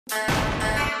Hey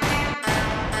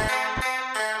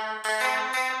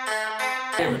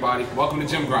everybody, welcome to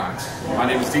Gym Grindz. My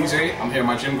name is DJ. I'm here with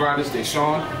my gym grinders,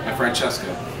 Deshaun and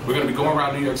Francesca. We're going to be going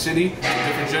around New York City to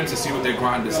different gyms to see what their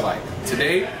grind is like.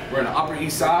 Today, we're in the Upper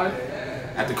East Side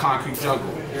at the Concrete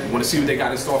Jungle. We want to see what they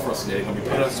got in store for us today. They're going to be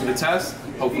putting us through the test.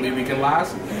 Hopefully we can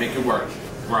last and make it work.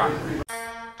 Grind.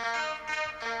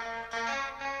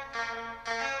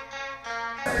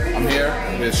 I'm here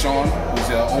with Sean, who's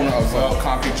the owner of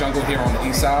Concrete Jungle here on the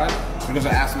East Side. We're going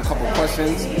to ask him a couple of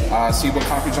questions, see what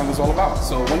Concrete Jungle is all about.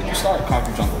 So when did you start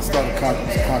Concrete Jungle? I started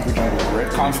Concrete Jungle Grit.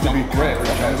 Concrete Jungle Grit,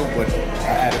 Jungle, but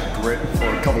I added Grit for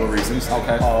a couple of reasons.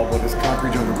 Okay. But this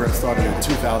Concrete Jungle Grit started in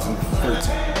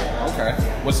 2013. Okay.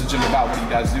 What's the gym about? What do you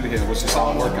guys do here? What's your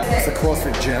solid workout? It's a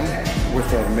CrossFit gym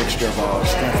with a mixture of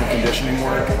strength and conditioning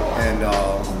work and a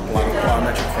lot of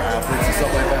plyometric for athletes and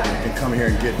stuff like that. You can come here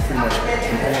and get pretty much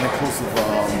an all-inclusive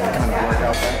kind of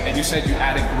workout. And you said you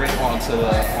added Grit onto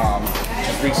the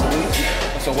just recently.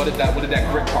 So what did that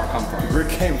Grit part come from? Grit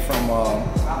came from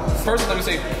first let me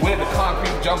say, where did the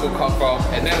Concrete Jungle come from,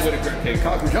 and then where did Grit came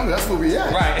from? Concrete Jungle, that's where we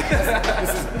at. Right.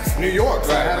 This is New York,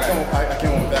 so right, I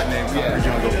came up with that name, Concrete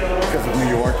Jungle, because of New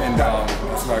York, and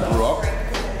that's where I grew up.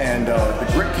 And the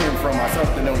Grit came from, I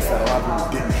started to notice that a lot of people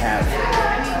didn't have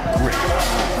grit,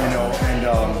 you know, and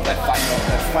that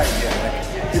fight, yeah. Like,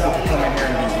 people can come in here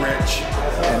and be rich,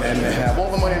 and have all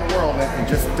the money in the world, and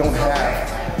just don't have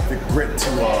the grit to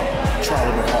try a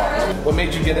little bit hard. What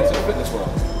made you get into the fitness world?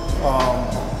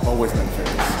 Always been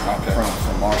fitness. Okay.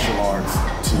 From martial arts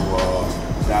to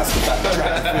basketball,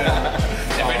 track and field.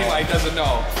 If anybody doesn't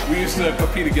know, we used to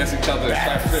compete against each other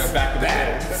back in the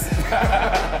day.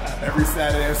 Every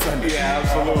Saturday and Sunday. Yeah,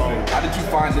 absolutely. How did you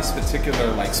find this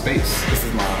particular space? This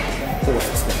is my fourth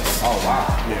space. Oh wow.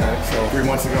 Yeah. Okay. So 3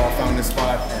 months ago I found this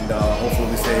spot, and hopefully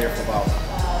we stay here for about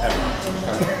ever.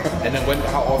 Okay. And then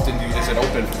how often is it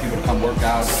open for people to come work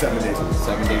out? 7 days a week.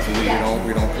 7 days a week.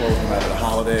 We don't close no matter the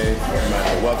holiday, no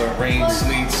matter the weather. Rain,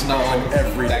 sleet, snow,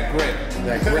 that grit. That grit.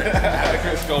 That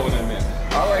grit's going in there.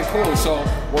 All right, cool. So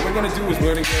what we're gonna do is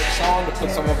we're gonna get Sean to put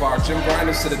some of our gym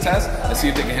grinders to the test and see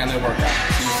if they can handle the workout.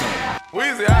 See you soon.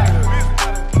 Weezy out here.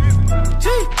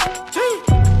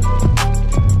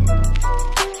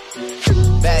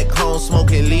 Back home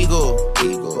smoking legal.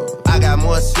 I got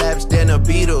more slaps than the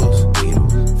Beatles.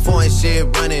 Foreign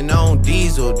shit running on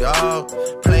diesel, dawg.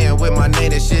 Playing with my name,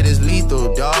 that shit is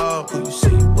lethal, dawg. Who you see?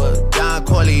 What? Don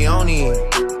Corleone.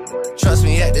 Trust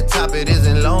me, at the top it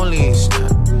isn't lonely.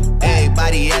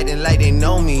 Everybody acting like they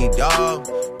know me, dawg.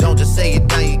 Don't just say it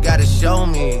down, you gotta show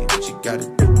me what you gotta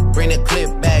do. Bring the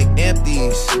clip back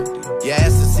empty. You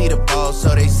asked to see the ball,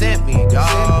 so they sent me,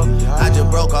 dawg. I just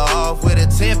broke her off with a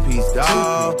 10-piece,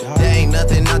 dawg. There ain't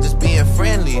nothing, I'm just being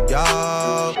friendly,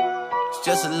 dawg. It's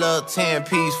just a little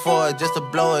 10-piece for it, just to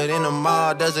blow it in the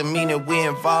mall. Doesn't mean that we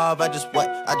involved. I just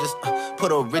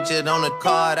put a Richard on the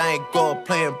card. I ain't going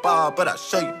playing ball, but I'll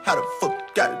show you how the fuck you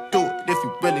gotta do it. If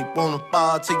you really wanna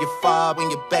ball till you fall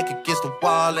when you're back against the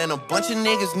wall. And a bunch of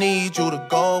niggas need you to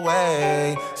go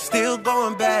away. Still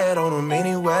going bad on them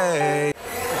anyway.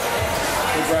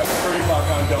 We grab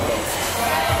 35-pound dumbbells.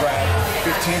 Grab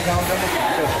 15-pound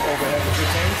dumbbells, overhead with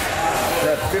 15s.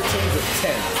 Grab 15s of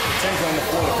 10s. 10s on the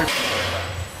floor to 15.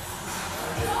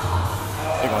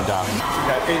 They're gonna die. So you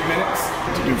got 8 minutes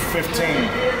to do 15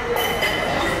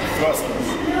 thrusters.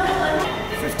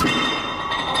 15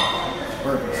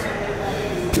 burpees.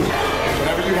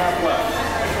 Whatever you have left.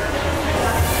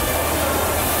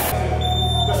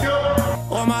 Let's go.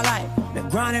 All my life, been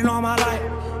grinding all my life.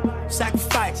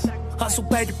 Sacrifice, hustle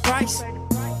paid the price.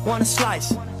 Want a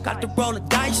slice, got to roll the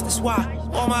dice. That's why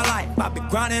all my life, I've been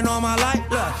grinding all my life.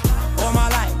 Look, all my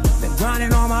life, been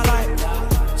grinding all my life.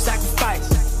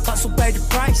 Sacrifice, hustle paid the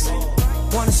price.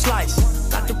 Want a slice,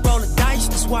 got to roll the dice.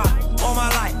 That's why all my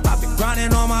life, I've been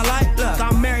grinding all my life. Look,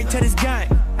 I'm married to this game.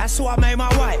 That's who I made my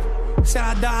wife. Said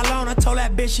I die alone, I told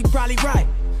that bitch she probably right.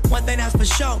 One thing that's for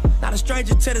sure, not a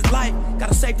stranger to this life. Got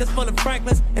a safe that's full of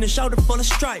Franklins and a shoulder full of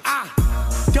stripes.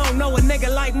 Don't know a nigga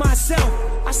like myself.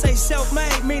 I say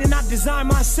self-made, meaning I design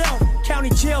myself. County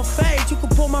jail fade, you can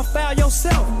pull my foul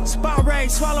yourself. Spot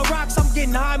raid, swallow rocks, I'm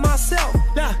getting high myself.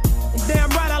 Nah, and damn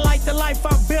right I like the life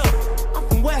I built. I'm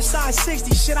from West Side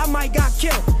 60, shit I might got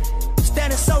killed.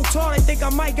 Standing so tall, they think I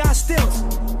might got stills.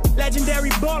 Legendary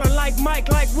baller like Mike,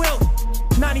 like Wilt.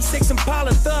 96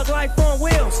 Impala, thug life on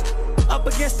wheels. Up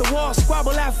against the wall,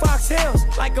 squabble at Fox Hills.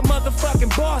 Like a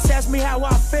motherfucking boss, ask me how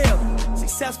I feel.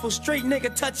 Successful street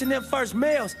nigga touching them first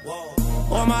meals.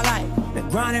 All my life, been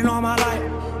grinding all my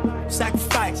life.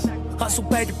 Sacrifice, hustle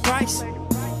paid the price.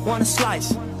 Want a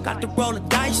slice, got to roll the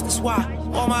dice. That's why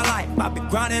all my life, I've been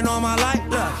grinding all my life.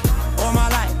 Look, all my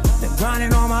life,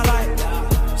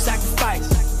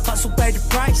 paid the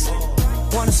price.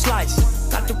 Want a slice,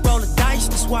 got to roll the dice,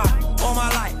 that's why all my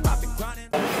life I've been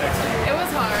grinding. It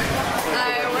was hard.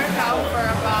 I've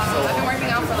been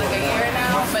working out for like a year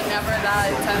now, but never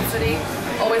that intensity.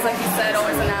 Always, like you said,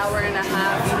 always an hour and a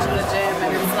half each in the gym,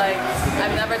 and it's like,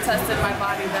 I've never tested my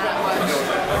body that much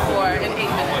before in 8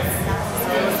 minutes. So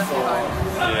it was definitely hard.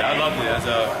 Yeah, I loved it. As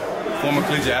a former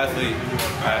collegiate athlete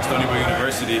at Stony Brook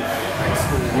University,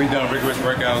 we've done rigorous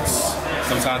workouts.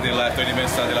 Sometimes they last 30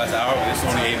 minutes, sometimes they last an hour, but it's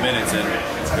only 8 minutes. And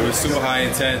it was super high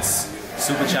intense,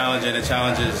 super challenging. It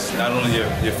challenges not only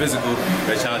your physical,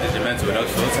 but it challenges your mental. And those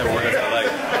type of workouts I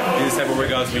like. These type of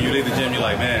workouts, when you leave the gym, you're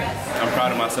like, man, I'm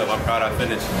proud of myself. I'm proud I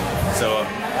finished. So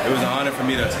it was an honor for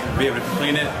me to be able to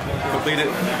complete it.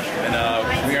 And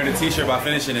we earned a t-shirt by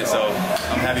finishing it, so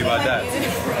I'm happy about that.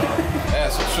 Yeah,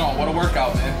 so Sean, what a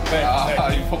workout,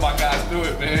 man. You put my guys through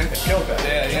it, man. They killed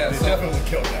that. Yeah. They So definitely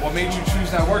killed that. what made you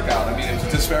choose that workout? I mean, it's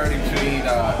a disparity between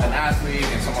an athlete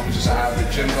and someone who's just an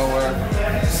average gym goer.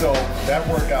 So that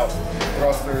workout,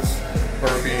 thrusters,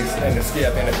 burpees, and the ski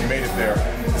at the end, if you made it there,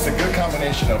 it's a good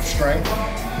combination of strength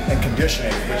and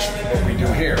conditioning, which is what we do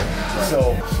here.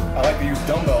 So I like to use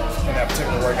dumbbells in that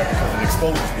particular workout because it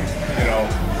exposes me. You know,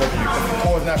 if the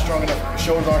core is not strong enough, if the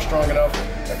shoulders aren't strong enough,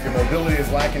 if your mobility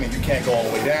is lacking and you can't go all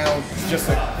the way down, it's just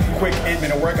a quick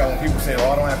 8-minute workout. When people say,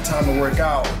 oh, I don't have time to work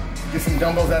out, get some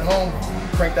dumbbells at home,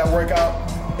 crank that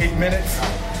workout, 8 minutes,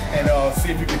 and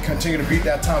see if you can continue to beat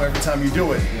that time every time you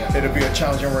do it. It'll be a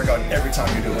challenging workout every time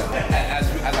you do it.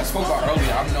 As I spoke about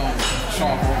earlier, I've known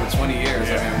Sean for over 20 years.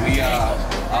 I mean, we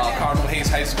Cardinal Hayes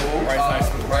High School,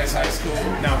 Rice High School.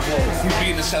 Now closed. He's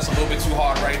beating his chest a little bit too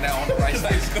hard right now on the Rice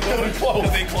High School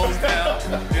because they closed down.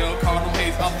 You know, Cardinal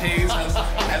Hayes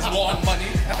has long money,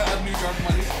 New York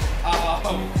money.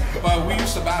 But we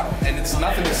used to battle, and it's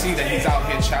nothing to see that he's out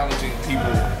here challenging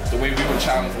people the way we were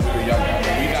challenged when we were younger. I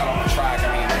mean, we got on the track. I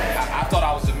mean, I thought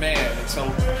I was the man until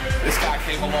this guy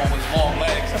came along with long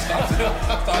legs and started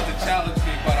to challenge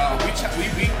me. But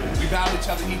we battled each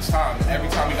other each time. And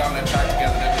every time we got on that track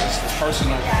together, there was just this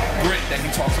personal grit that he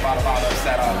talks about us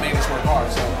that made us work hard.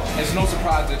 So it's no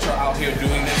surprise that you're out here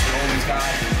doing this with all these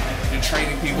guys. And you're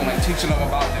training people and teaching them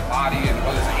about their body and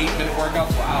whether it's an 8-minute workout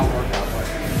or an hour workout. But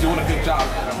you're doing a good job,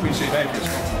 man. I appreciate that.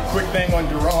 Quick thing on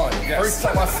Duran. Yes. First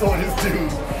time I saw this dude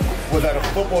was at a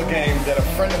football game that a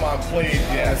friend of mine played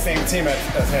on the same team as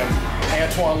him,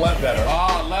 Antoine Ledbetter.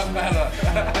 Oh, Ledbetter.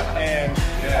 And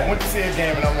I went to see a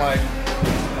game and I'm like,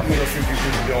 I'm gonna go see what these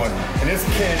dudes are doing. And this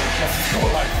kid must have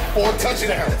scored like 4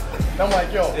 touchdowns. And I'm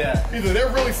like, yo, either they're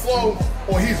really slow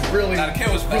or he's really, now, the kid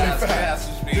was really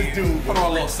fast. This dude put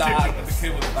on a little side, but the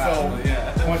kid was fast.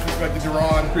 So, much respect to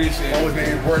Duran. Appreciate it. Always made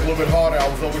me work a little bit harder. I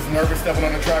was always nervous stepping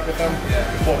on the track with him.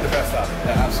 Yeah. Brought the best out of it.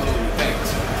 Yeah, absolutely.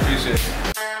 Thanks. Appreciate it.